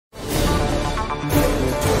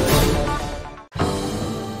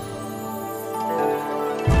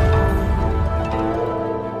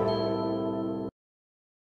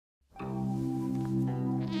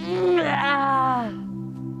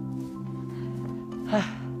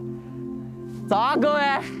早啊，各位。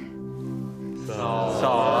早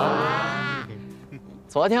啊。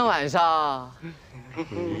昨天晚上。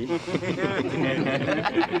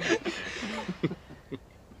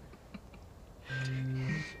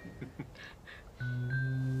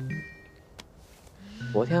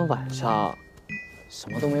昨天晚上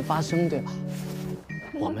什么都没发生，对吧？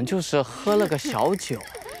我们就是喝了个小酒，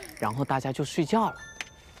然后大家就睡觉了。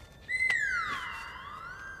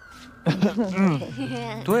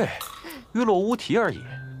对，娱乐无题而已。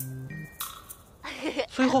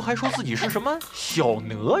最后还说自己是什么小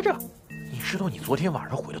哪吒？你知道你昨天晚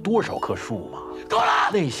上毁了多少棵树吗？够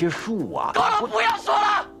了！那些树啊，够了！不要说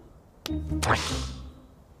了。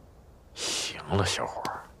行了，小伙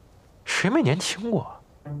儿，谁没年轻过？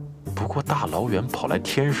不过大老远跑来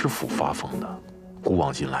天师府发疯的，古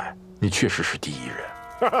往今来，你确实是第一人。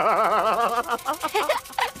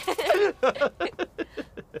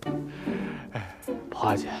宝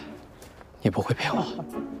二姐，你不会骗我，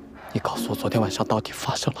你告诉我昨天晚上到底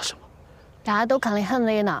发生了什么？大家都看得很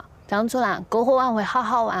热闹，张楚岚，篝火晚会好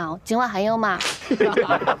好玩哦，今晚还有吗？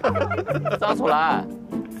张楚岚，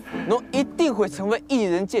侬一定会成为艺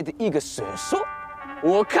人界的一个神兽，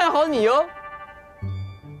我看好你哟。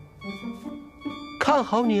看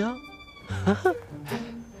好你啊！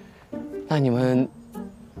那你们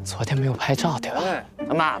昨天没有拍照对吧？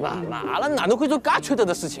妈了，哪能会做嘎缺德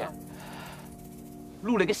的事情？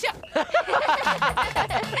录了个像。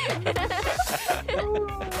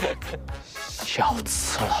小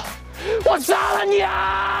次了，我杀了你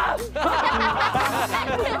啊！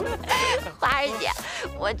花儿姐，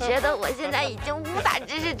我觉得我现在已经无法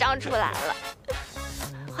直视张楚岚了。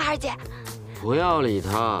花儿姐，不要理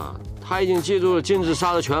他。他已经记住了金子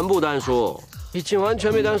杀的全部单数，已经完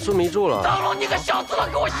全被单数迷住了。张龙，你个小子，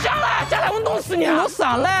给我下来！下来，我弄死你！我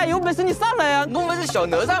上来，有本事你上来呀！我们是小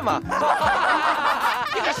哪吒嘛！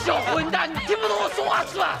你个小混蛋，你听不懂我说话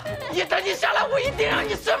是吧？一等你下来，我一定让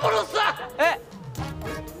你生不如死！哎，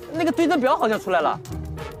那个对阵表好像出来了。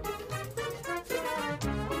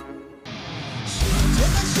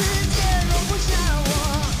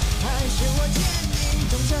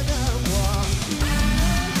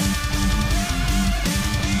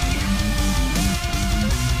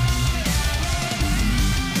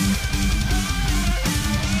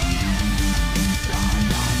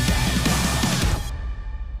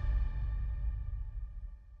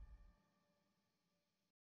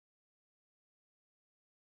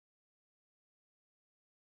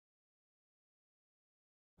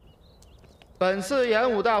本次演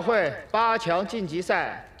武大会8强晋级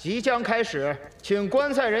赛即将开始，请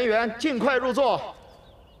观赛人员尽快入座。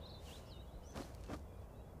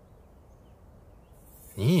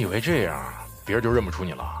你以为这样别人就认不出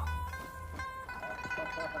你了？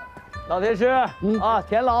老天师啊，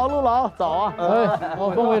田老路老早啊！哎，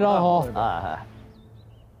冯会长好。哎，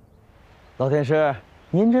老天师，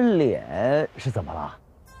您这脸是怎么了？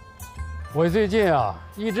我最近啊，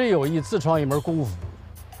一直有意自创一门功夫。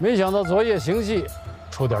没想到昨夜行戏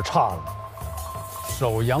出点岔了，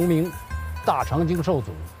手阳明大肠经受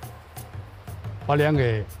阻，把脸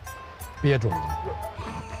给憋肿了。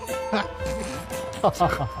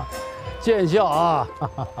见笑啊！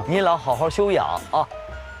您老好好休养啊，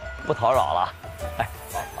不打扰了。哎，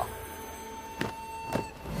好。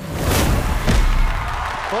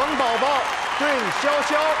冯宝宝对潇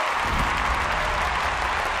潇。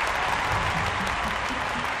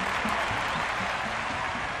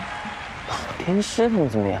天师他们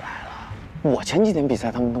怎么也来了？我前几天比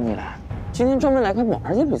赛他们都没来，今天专门来看宝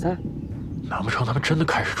儿姐比赛。难不成他们真的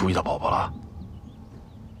开始注意到宝宝了？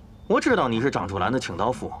我知道你是张楚岚的清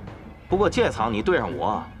道夫，不过这场你对上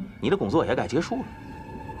我，你的工作也该结束了。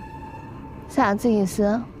啥子意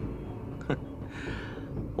思？哼，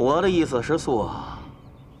我的意思是说，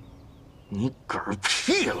你嗝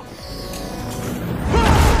屁了。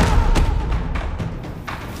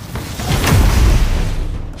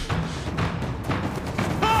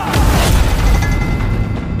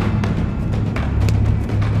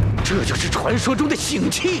这就是传说中的醒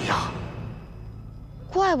气呀！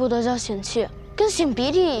怪不得叫醒气，跟擤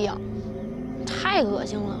鼻涕一样，太恶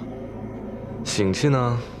心了。醒气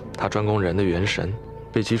呢，它专攻人的元神，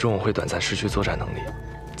被击中会短暂失去作战能力，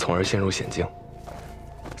从而陷入险境。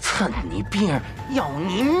趁你病，要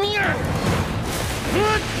你命！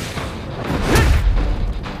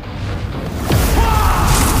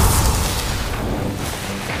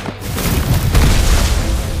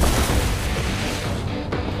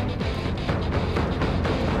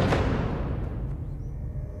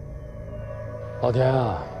老田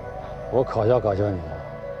啊，我考教考教你啊，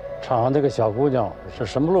场上这个小姑娘是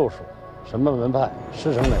什么路数，什么门派，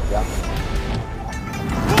师承哪家？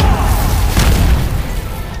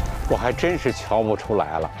我还真是瞧不出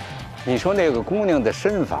来了。你说那个姑娘的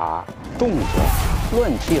身法、动作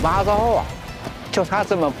乱七八糟啊，就她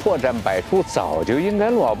这么破绽百出，早就应该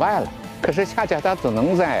落败了。可是恰恰她只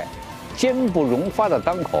能在坚不容发的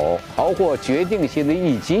当口逃过决定性的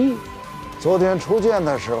一击。昨天初见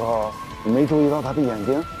的时候，你没注意到她的眼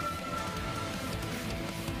睛？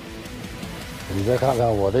你再看看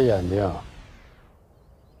我的眼睛。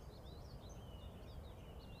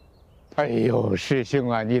哎呦，师兄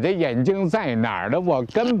啊，你的眼睛在哪儿呢？我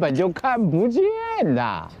根本就看不见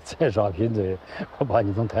呐！再耍贫嘴，我把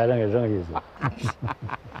你从台上给扔下去。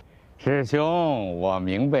师兄，我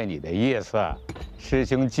明白你的意思。师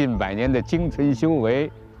兄近百年的精纯修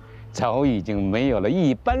为，早已经没有了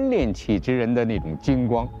一般练气之人的那种金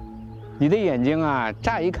光。你的眼睛啊，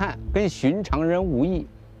乍一看跟寻常人无异，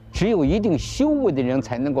只有一定修为的人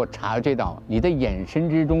才能够察觉到你的眼神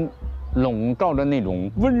之中笼罩着那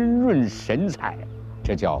种温润神采，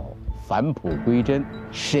这叫返璞归真，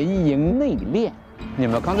神盈内敛。你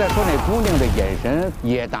们刚才说那姑娘的眼神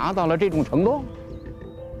也达到了这种程度？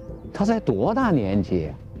她才多大年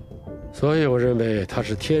纪？所以我认为她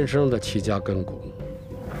是天生的气家根骨。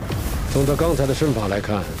从她刚才的身法来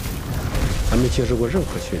看，还没接受过任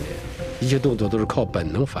何训练，一切动作都是靠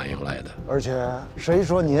本能反应来的。而且谁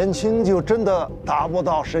说年轻就真的达不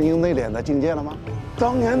到神盈内敛的境界了吗？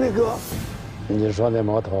当年那个，你说那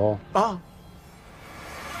魔头啊，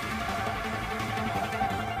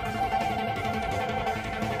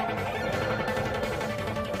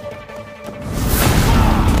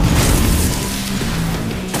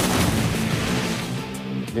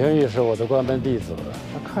灵玉是我的关门弟子，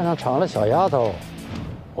他看上场了小丫头，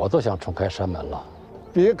我都想重开山门了。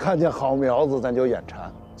别看见好苗子咱就眼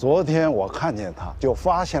馋。昨天我看见他，就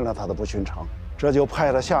发现了他的不寻常，这就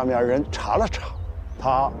派了下面人查了查，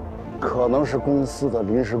他可能是公司的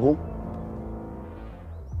临时工。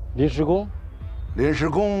临时工？临时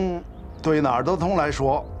工对哪儿的通来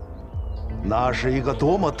说，那是一个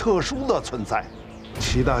多么特殊的存在。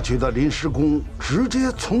七大区的临时工直接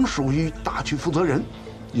从属于大区负责人，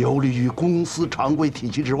游离于公司常规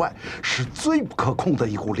体系之外，是最不可控的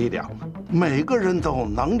一股力量。每个人都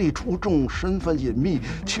能力出众，身份隐秘，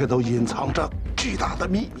却都隐藏着巨大的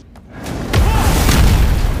秘密。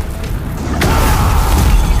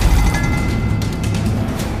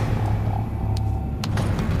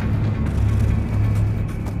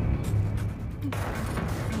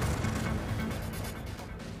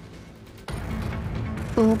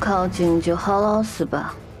不靠近就好老实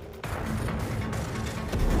吧。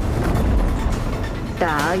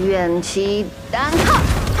大元气单靠，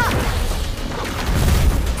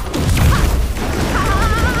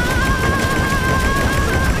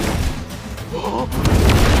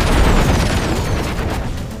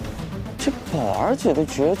这宝儿姐的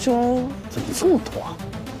绝招怎么这么多啊？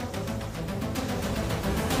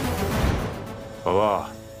宝宝，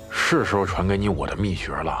是时候传给你我的秘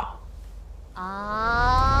诀了。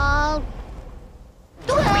啊，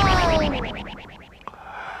对。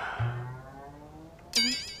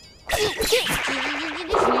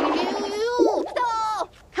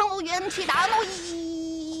看我元气大挪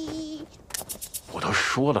移！我都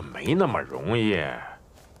说了，没那么容易。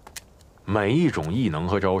每一种异能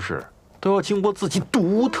和招式都要经过自己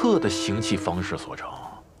独特的行气方式所成，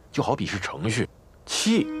就好比是程序，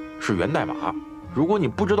气是源代码。如果你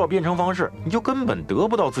不知道编程方式，你就根本得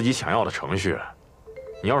不到自己想要的程序。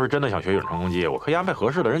你要是真的想学远程攻击，我可以安排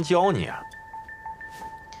合适的人教你啊。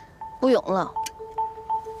不用了，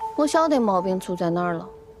我晓得毛病出在哪儿了。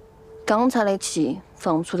刚才的气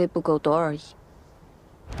放出的不够多而已。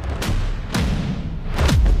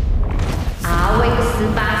阿维斯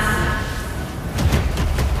巴斯。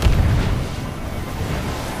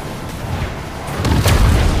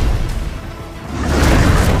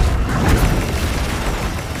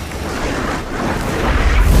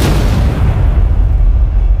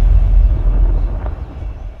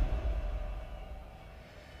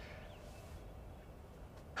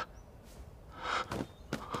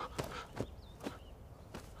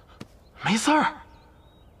没事儿，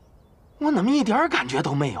我怎么一点感觉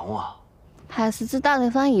都没有啊？还是只打得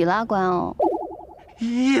翻易拉罐哦。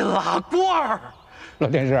易拉罐？老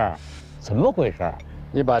天师，怎么回事？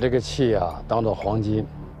你把这个气啊当做黄金，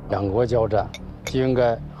两国交战就应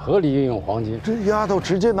该合理运用黄金。这丫头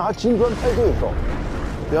直接拿金砖拍对手，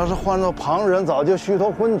要是换做旁人，早就虚脱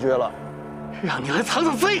昏厥了。让你来尝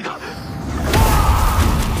尝这个。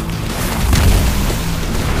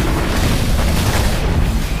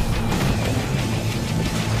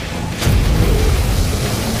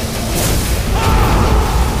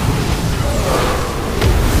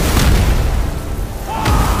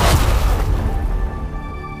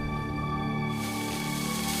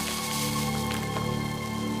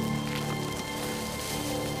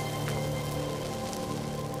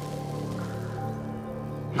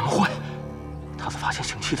发现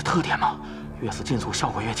刑器的特点吗？越死尽速效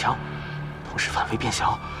果越强，同时范围变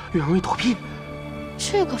小，越容易躲避。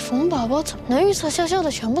这个冯宝宝怎么能预测潇潇的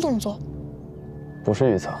全部动作？不是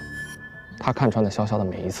预测，他看穿了潇潇的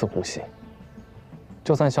每一次呼吸。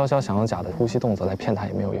就算潇潇想用假的呼吸动作来骗他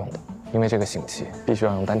也没有用的，因为这个刑器必须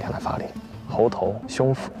要用丹田来发力，喉头、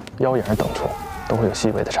胸腹、腰眼等处都会有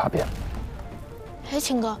细微的差别。哎，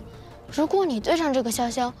秦哥，如果你对上这个潇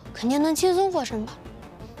潇，肯定能轻松获胜吧？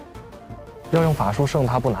要用法术胜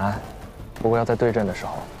他不难，不过要在对阵的时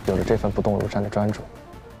候有着这份不动如山的专注，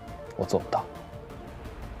我做不到。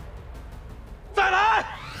再来！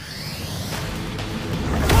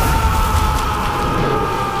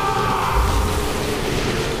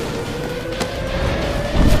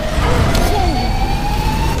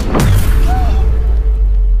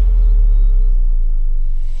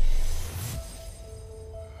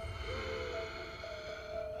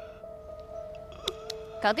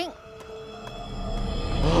搞定。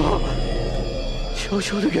潇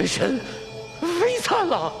潇的元神飞散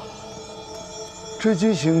了。这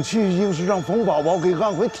具刑器硬是让冯宝宝给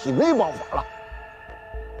按回体内爆发了。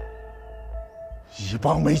一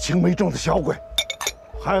帮没轻没重的小鬼，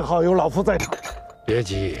还好有老夫在场。别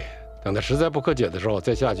急，等他实在不可解的时候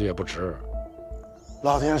再下去也不迟。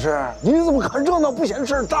老天师，你怎么看热闹不嫌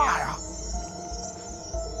事儿大呀？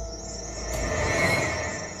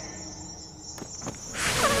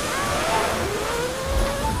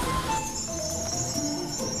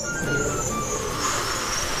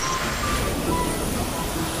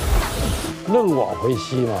愣往回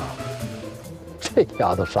吸嘛，这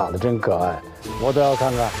丫头傻得真可爱，我倒要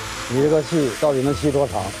看看你这个气到底能吸多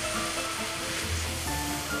长。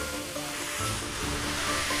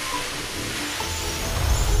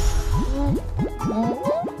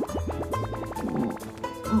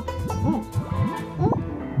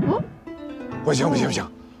不行不行不行，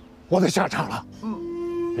我得下场了。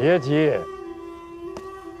别急，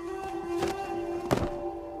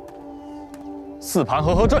四盘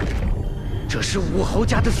合合阵。这是武侯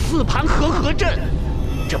家的四盘合合阵，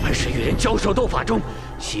这本是与人交手斗法中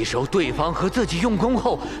吸收对方和自己用功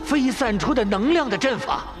后飞散出的能量的阵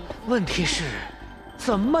法。问题是，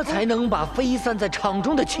怎么才能把飞散在场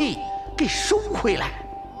中的气给收回来？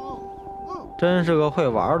真是个会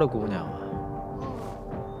玩的姑娘啊！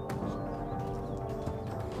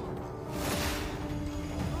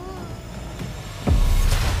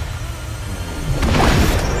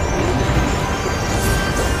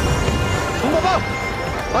红宝宝，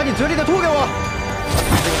把你嘴里的吐给我！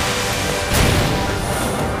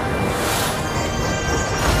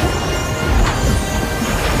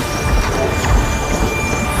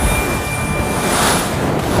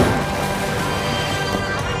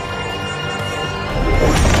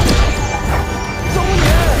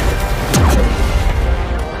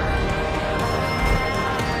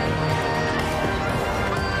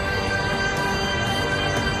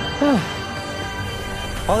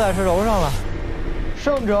好歹是揉上了。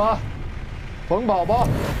胜者，冯宝宝。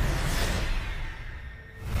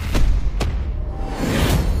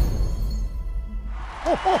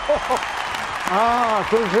啊，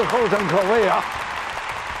真是后生可畏啊！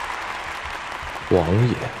王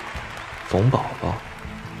爷，冯宝宝，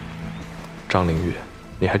张灵玉，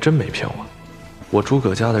你还真没骗我。我诸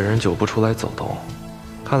葛家的人久不出来走动，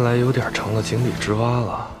看来有点成了井底之蛙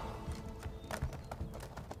了。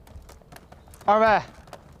二位，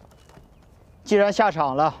既然下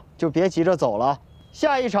场了，就别急着走了。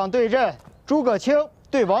下一场对阵，诸葛青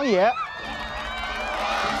对王爷。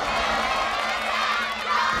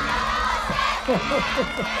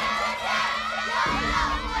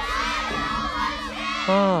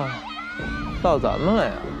啊，到咱们了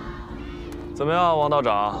呀！怎么样，王道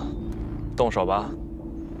长，动手吧。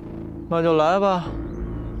那就来吧。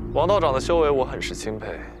王道长的修为我很是钦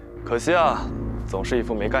佩，可惜啊，总是一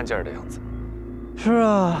副没干劲儿的样子。是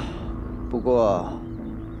啊，不过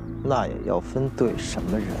那也要分对什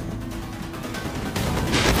么人。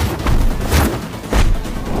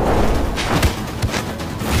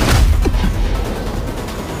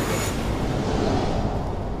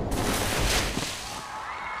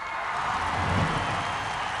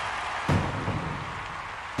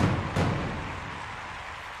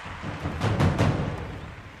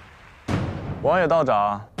王爷道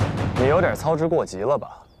长，你有点操之过急了吧？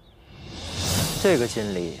这个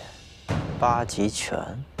劲力，8极拳。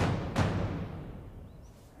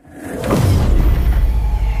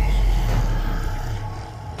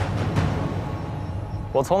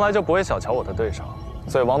我从来就不会小瞧我的对手，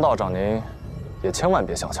所以王道长您也千万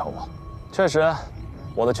别小瞧我。确实，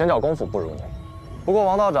我的拳脚功夫不如您。不过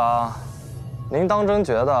王道长，您当真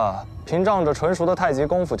觉得凭仗着纯熟的太极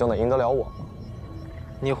功夫就能赢得了我吗？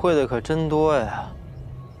你会的可真多呀。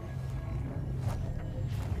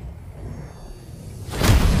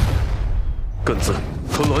艮字、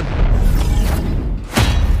吞轮。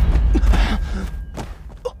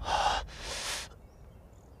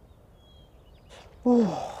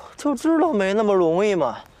就知道没那么容易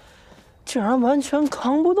嘛，竟然完全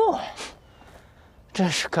扛不动，真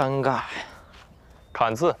是尴尬呀。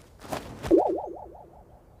砍字。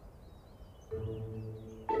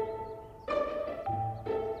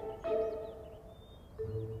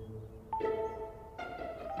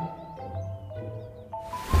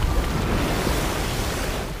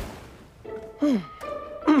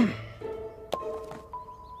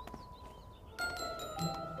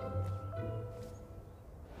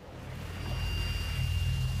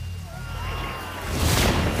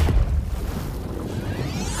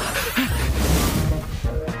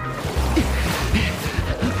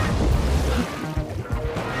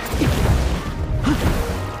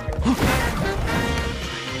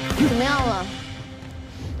怎么样了？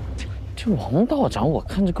这王道长我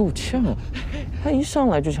看着够呛啊，他一上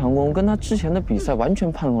来就强攻，跟他之前的比赛完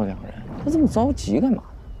全判若两人。他这么着急干嘛？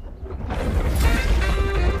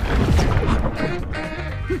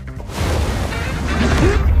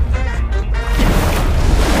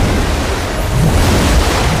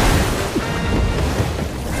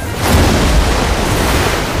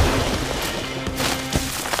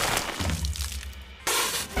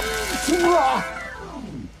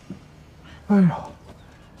哎呀！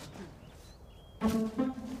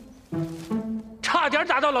差点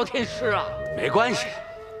打到老天师啊！没关系，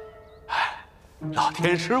哎，老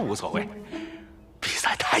天师无所谓，比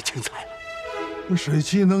赛太精彩了。水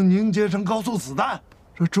汽能凝结成高速子弹，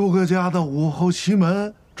这诸葛家的武后奇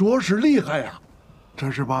门着实厉害呀！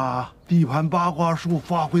这是把地盘八卦术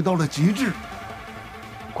发挥到了极致。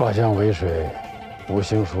卦象为水，五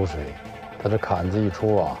行属水，他这坎子一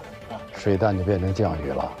出啊，水弹就变成降雨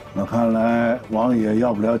了。那看来王爷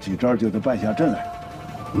要不了几招就得败下阵来。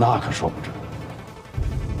那可说不准。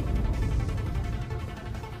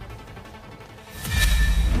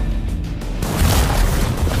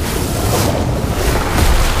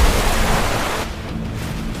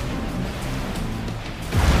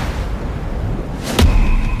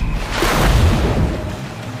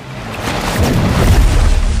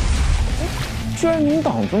居然能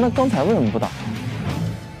挡住，那刚才为什么不挡？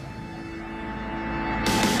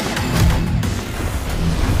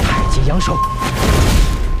太极阳手。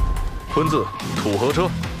吞字、土和车。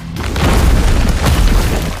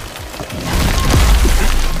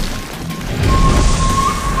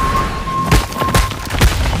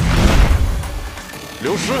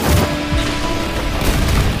流失。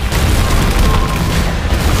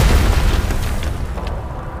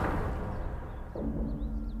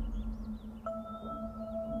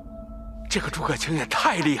这个诸葛青也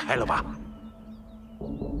太厉害了吧！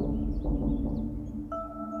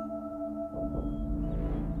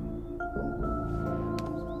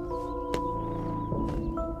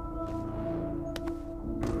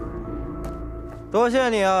多谢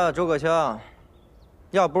你啊，诸葛青。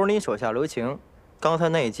要不是你手下留情，刚才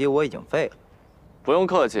那一击我已经废了。不用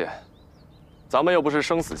客气，咱们又不是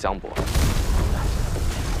生死相搏。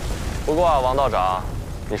不过啊，王道长，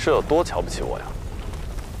你是有多瞧不起我呀？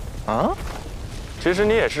啊？其实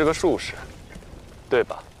你也是个术士，对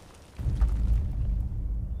吧？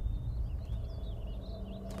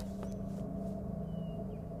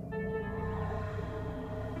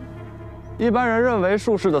一般人认为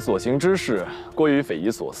术士的所行之事过于匪夷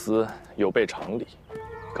所思，有悖常理。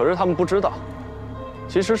可是他们不知道，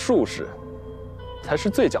其实术士才是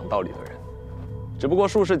最讲道理的人。只不过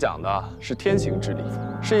术士讲的是天行之理，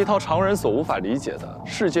是一套常人所无法理解的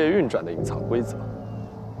世界运转的隐藏规则。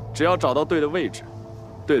只要找到对的位置、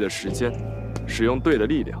对的时间，使用对的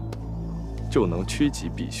力量，就能趋吉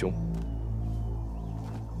避凶。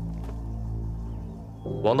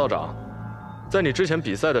王道长，在你之前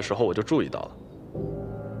比赛的时候，我就注意到了，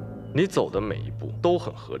你走的每一步都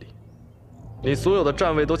很合理，你所有的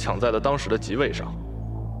站位都抢在了当时的吉位上，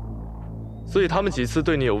所以他们几次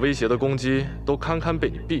对你有威胁的攻击都堪堪被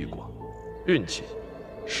你避过，运气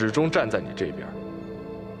始终站在你这边。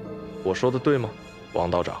我说的对吗？王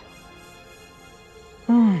道长，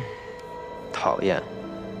讨厌，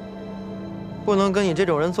不能跟你这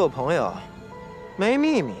种人做朋友，没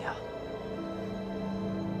秘密啊。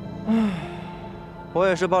我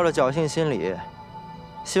也是抱着侥幸心理，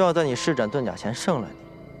希望在你施展遁甲前胜了你。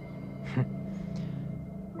哼，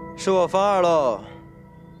是我方二喽，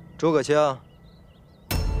诸葛青，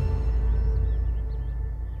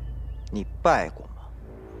你败过吗？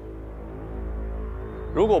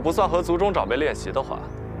如果不算和族中长辈练习的话，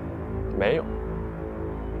没有。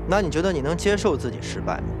那你觉得你能接受自己失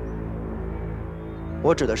败吗？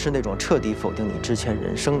我指的是那种彻底否定你之前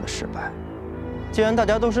人生的失败。既然大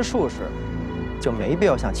家都是术士，就没必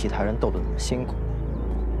要像其他人斗得那么辛苦。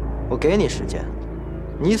我给你时间，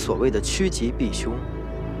你所谓的趋吉避凶，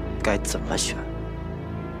该怎么选？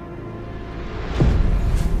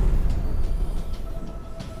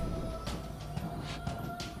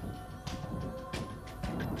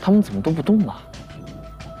他们怎么都不动了？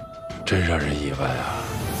真让人意外啊！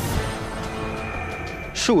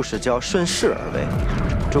术士教顺势而为，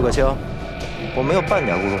诸葛青，我没有半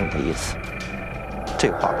点侮辱你的意思。这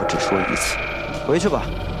话我只说一次，回去吧，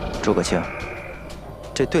诸葛青。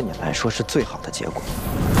这对你来说是最好的结果。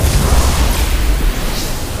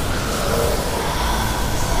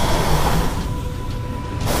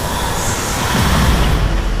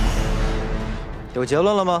有结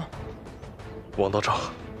论了吗？王道长，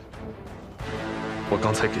我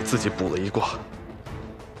刚才给自己卜了一卦，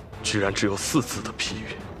居然只有4字的譬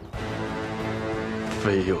喻：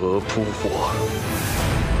飞蛾扑火。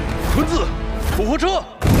坤子，土火车。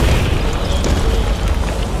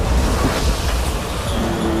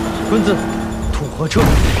坤子，土火车。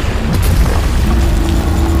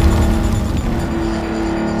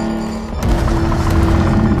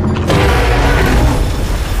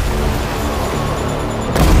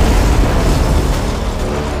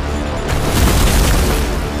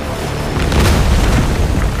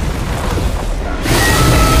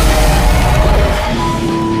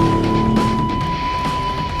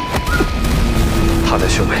他在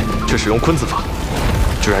穴位却使用坤字法，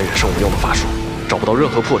居然也是我用的法术，找不到任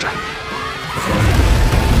何破绽。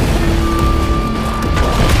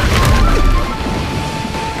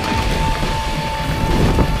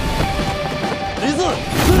李字，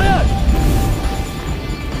司令，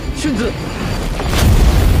训子，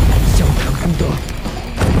相谈功德。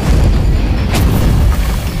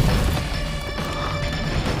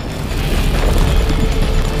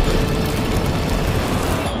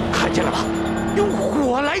看见了吧？用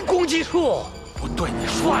火来攻击树。不对，你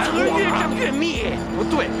说反而越长越密。不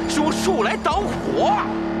对，是用树来挡火。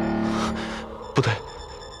不对，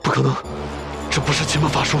不可能，这不是奇门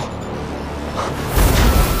法术。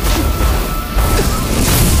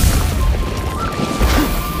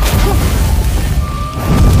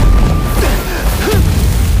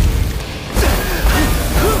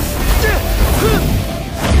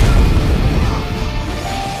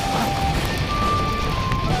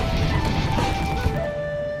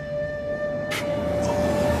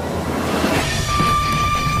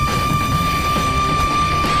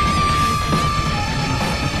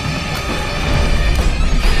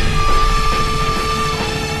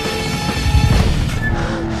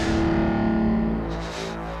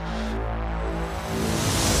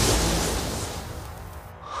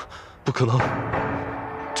不可能，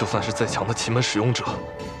就算是再强的奇门使用者，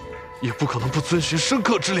也不可能不遵循生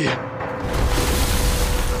克之理。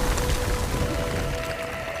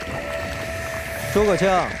诸葛青，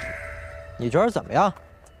你觉得怎么样？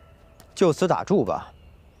就此打住吧。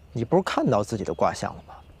你不是看到自己的卦象了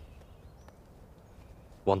吗？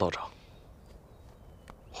王道长，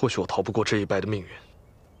或许我逃不过这一败的命运，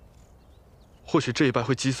或许这一败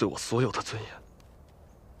会击碎我所有的尊严，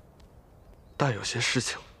但有些事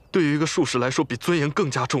情对于一个术士来说，比尊严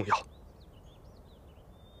更加重要，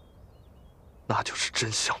那就是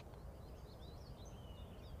真相。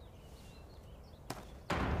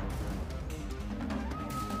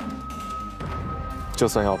就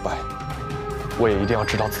算要败，我也一定要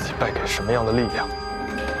知道自己败给什么样的力量。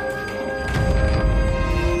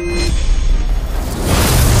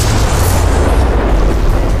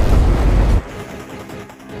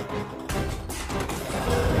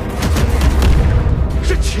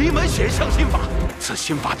是奇门显象心法，此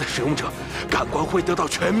心法的使用者感官会得到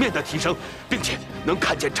全面的提升，并且能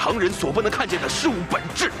看见常人所不能看见的事物本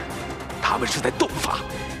质。他们是在斗法，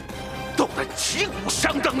斗得旗鼓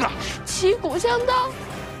相当啊！旗鼓相当，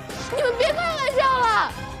你们别开玩笑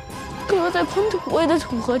了。哥在坤土位的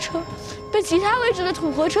土合车被其他位置的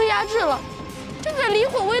土合车压制了，正在离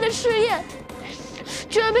火位的试验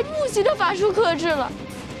居然被木系的法术克制了。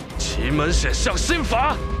奇门显象心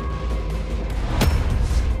法，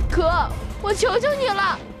哥，我求求你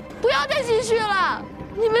了，不要再继续了，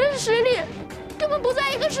你们的实力根本不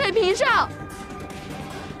在一个水平上。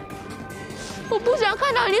我不想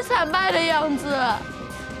看到你惨败的样子。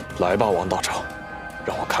来吧，王道长，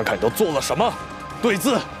让我看看你都做了什么。对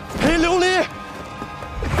字，黑琉璃。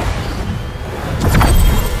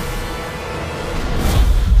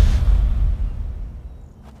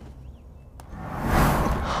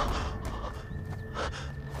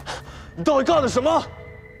你到底干了什么？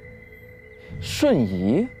瞬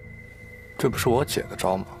移，这不是我姐的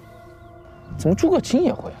招吗？怎么诸葛青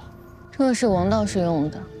也会啊？这个是王道士用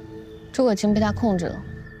的，诸葛青被他控制了。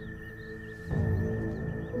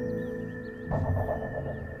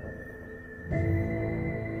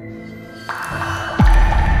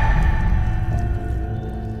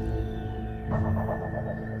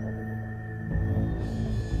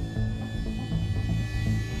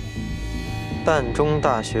淡中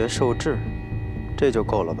大学受制，这就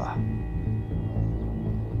够了吧？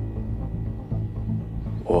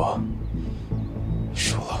我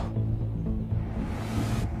输了。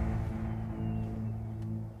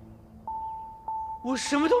我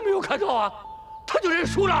什么都没有看到啊，他就认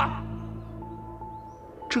输了。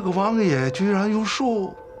这个王爷居然用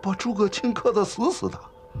术把诸葛青克得死死的。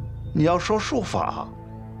你要说术法，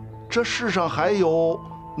这世上还有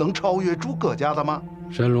能超越诸葛家的吗？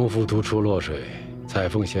神龙浮屠出洛水，彩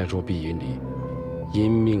凤仙术碧云里，阴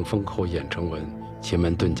命封后演成文，奇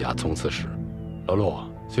门遁甲从此始。老陆，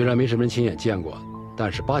虽然没什么人亲眼见过，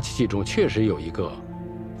但是8奇迹中确实有一个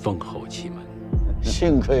封后奇门。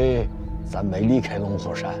幸亏咱没离开龙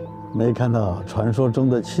虎山，没看到传说中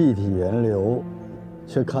的气体源流，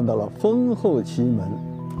却看到了封后奇门，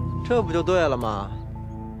这不就对了吗？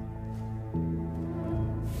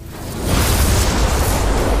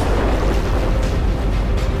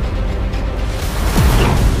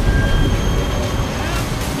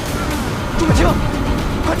诸葛青，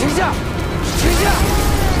快停下！停下！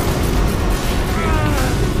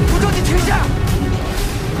我叫你停下！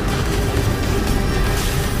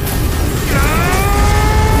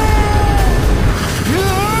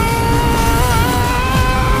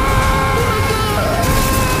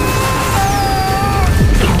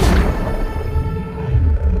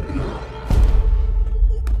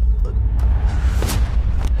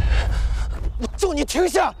我叫你停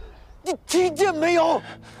下！你听见没有？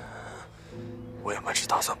我原本只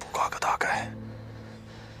打算卜卦个大概，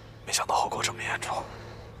没想到后果这么严重。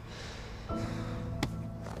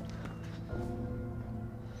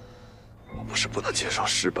我不是不能接受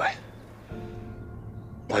失败，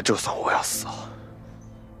但就算我要死了，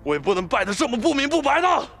我也不能败得这么不明不白的。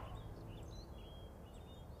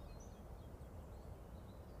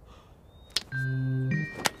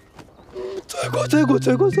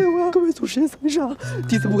罪过！各位祖师爷在上，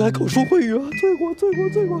弟子不该口出秽语啊！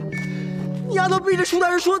罪过！你丫头逼着舒大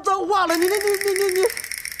人说脏话了！你！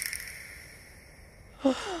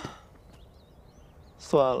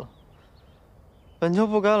算了，本就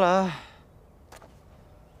不该来，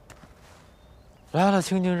来了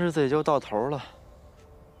清静日子也就到头了。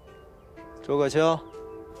诸葛青，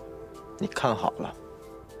你看好了。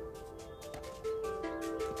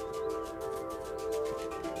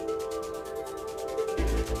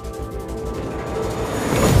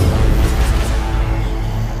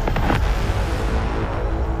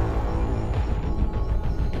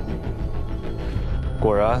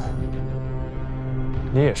果然，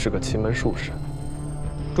你也是个奇门术士。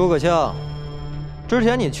诸葛青，之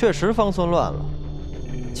前你确实方寸乱了。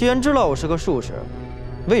既然知道我是个术士，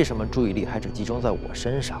为什么注意力还只集中在我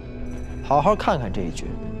身上？好好看看这一局。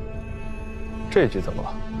这一局怎么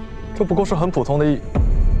了？这不过是很普通的一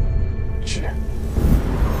局。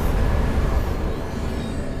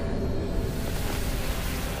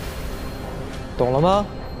懂了吗？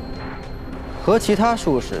和其他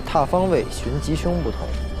术士踏方位寻吉凶不同，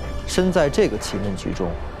身在这个奇门局中，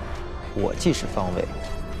我既是方位，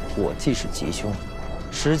我既是吉凶，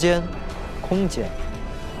时间、空间、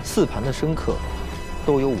4盘的生克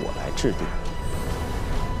都由我来制定。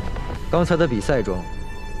刚才的比赛中，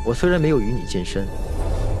我虽然没有与你近身，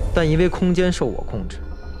但因为空间受我控制，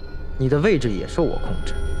你的位置也受我控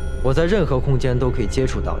制，我在任何空间都可以接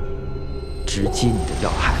触到你，直击你的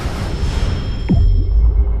要害。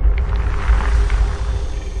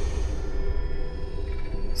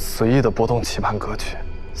随意的波动棋盘格局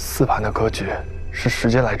，4盘的格局是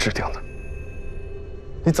时间来制定的。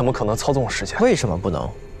你怎么可能操纵时间？为什么不能？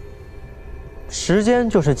时间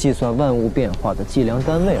就是计算万物变化的计量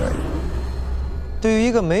单位而已。对于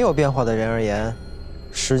一个没有变化的人而言，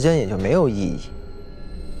时间也就没有意义。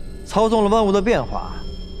操纵了万物的变化，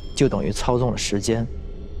就等于操纵了时间。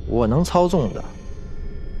我能操纵的，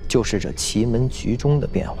就是这奇门局中的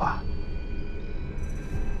变化。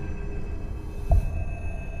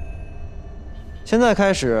现在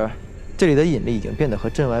开始，这里的引力已经变得和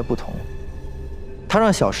阵外不同。它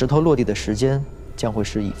让小石头落地的时间将会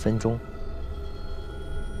是1分钟。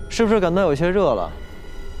是不是感到有些热了？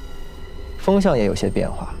风向也有些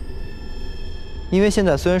变化。因为现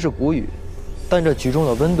在虽然是谷雨，但这局中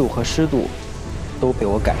的温度和湿度都被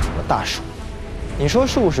我改成了大暑。你说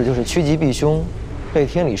术士就是趋吉避凶，被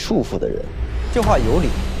天理束缚的人，这话有理，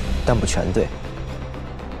但不全对。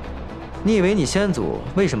你以为你先祖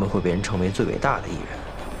为什么会被人称为最伟大的艺人？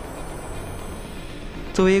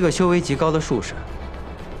作为一个修为极高的术士，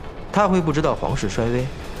他会不知道皇室衰微，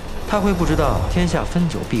他会不知道天下分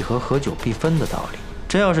久必合，合久必分的道理。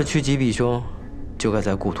真要是趋吉避凶，就该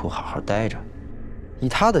在故土好好待着。以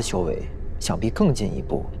他的修为，想必更进一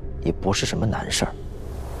步也不是什么难事儿。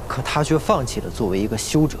可他却放弃了作为一个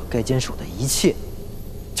修者该坚守的一切，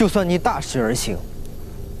就算逆大势而行，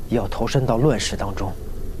也要投身到乱世当中。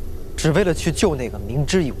 只为了去救那个明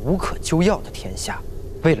知已无可救药的天下，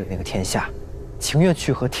为了那个天下，情愿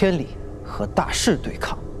去和天理、和大势对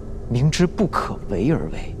抗，明知不可为而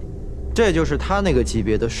为。这就是他那个级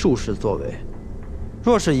别的术士作为。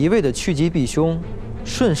若是一味的趋吉避凶、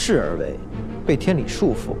顺势而为，被天理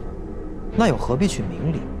束缚，那又何必去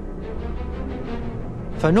明理？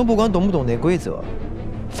反正不管懂不懂那规则，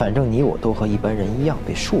反正你我都和一般人一样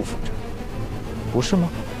被束缚着，不是吗？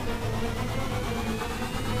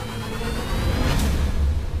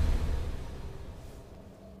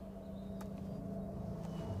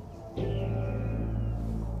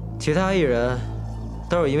 其他艺人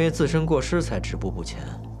都是因为自身过失才止步不前，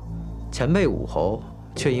前辈武侯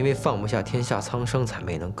却因为放不下天下苍生才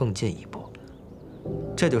没能更进一步。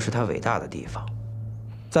这就是他伟大的地方。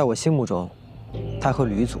在我心目中，他和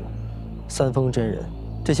吕祖、三丰真人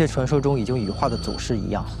这些传说中已经羽化的祖师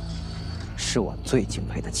一样，是我最敬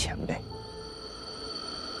佩的前辈。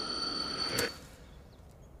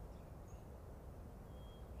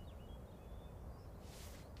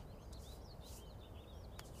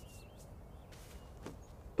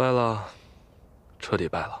 败了，彻底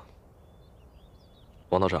败了。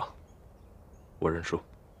王道长，我认输。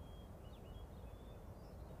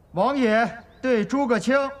王爷对诸葛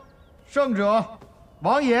青，胜者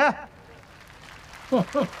王爷。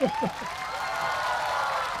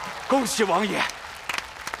恭喜王爷！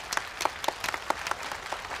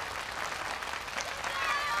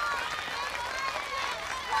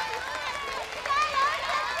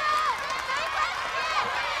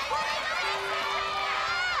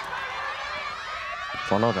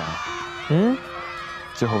王道长，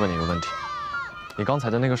最后问你一个问题，你刚才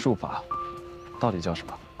的那个术法，到底叫什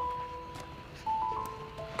么？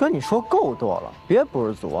跟你说够多了，别不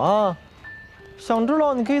知足啊！想知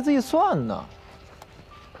道你可以自己算呢。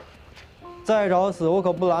再找死我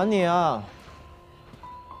可不拦你啊！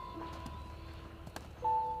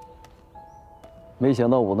没想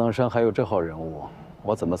到武当山还有这号人物，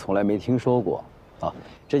我怎么从来没听说过啊？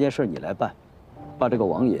这件事你来办，把这个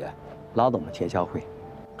王爷拉到我们天下会。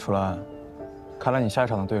 楚岚，看来你下一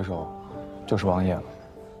场的对手就是王爷了。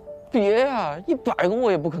别呀，100个我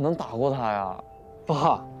也不可能打过他呀。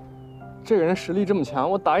爸，这个人实力这么强，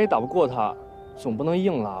我打也打不过他，总不能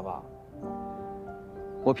硬拉吧？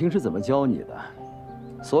我平时怎么教你的？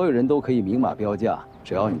所有人都可以明码标价，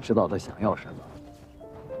只要你知道他想要什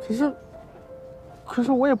么。可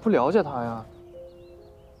是我也不了解他呀。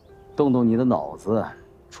动动你的脑子，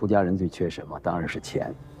出家人最缺什么？当然是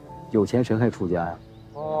钱。有钱谁还出家呀？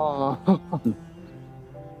 哦，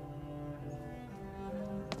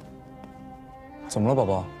怎么了，宝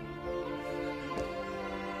宝？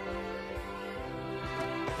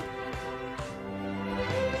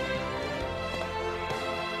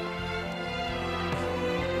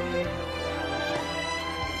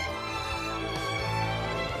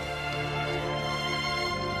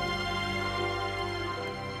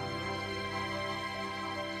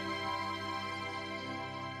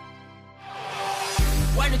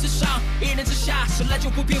万人之上，一人之下，生来就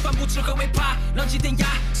不平凡，不知何为怕。浪迹天涯，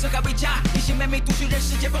四海为家，一心妹妹独去任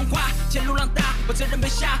世界风华。前路浪大，我责任被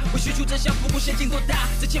下，为寻求真相，不顾险境多大。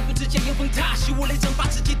在潜伏之间迎风踏，习无泪蒸发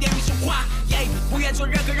自己典狱生化。不愿做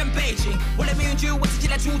任何人背景，我来命运就由我自己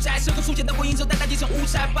来主宰。身后出现的火影正在大地上五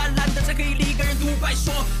彩斑斓的，在黑里一个人独白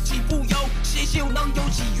说：既不有，谁又能有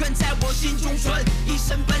几愿在我心中存？一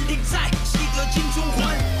身本领在，习得金中魂。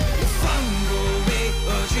我放过为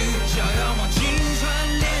何去，逍遥往青春。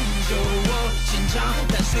 就我心肠，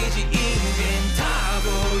但随即应变，踏过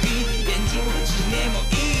一眼珠，执念某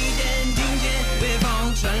一点，听见北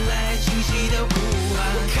方传来清晰的呼喊。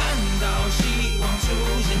我看到希望出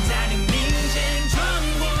现在你面前，穿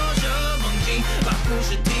过这梦境，把故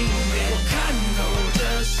事听遍。我看透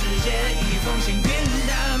这世界，一封信云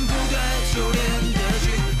淡，不断修炼的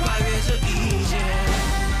去跨越这一切。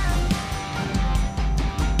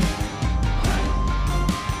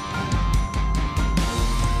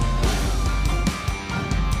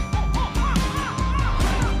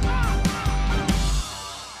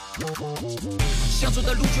 想走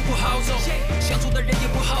的路却不好走，想做的人也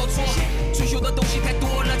不好做，追求的东西太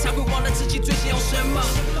多了，才会忘了自自己最想要什么。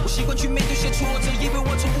我习惯去面对些挫折，因为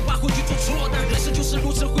我从不怕会去做错的。人生就是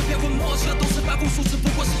如此，会变会莫测，都是凡夫俗子，不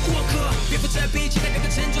过是过客。别负责比起来那个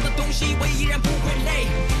沉重的东西，我依然不会累。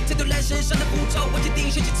在对烂身上的步骤，我坚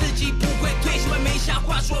定相信自己不会退。喜欢没瞎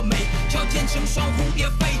话说美，条件成双蝴蝶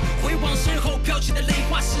飞。回望身后飘起的泪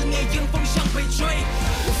花，思念迎风向北追。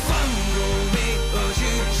我放过没而去，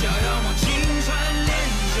想要往青春练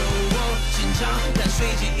就我坚强，但随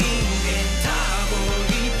即一边踏过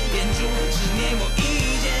一边住，思念我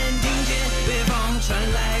一见听见北方传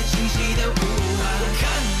来清晰的呼喊，我看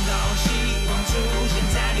到希望出现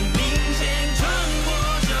在黎明前，穿过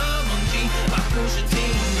这梦境，把故事听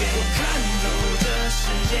遍。我看透这世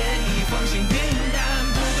界已放晴变淡，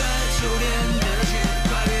不断修炼的去跨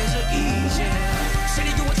越这一切。谁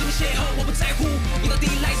利用我这么邂逅，我不在乎你到底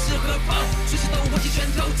来自何方，随时都握起拳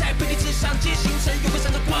头，在背地之上皆星辰，永恒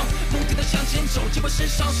闪着光，不停地向前走，尽管身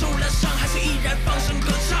上受了伤，还是依然放声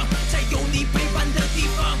歌唱。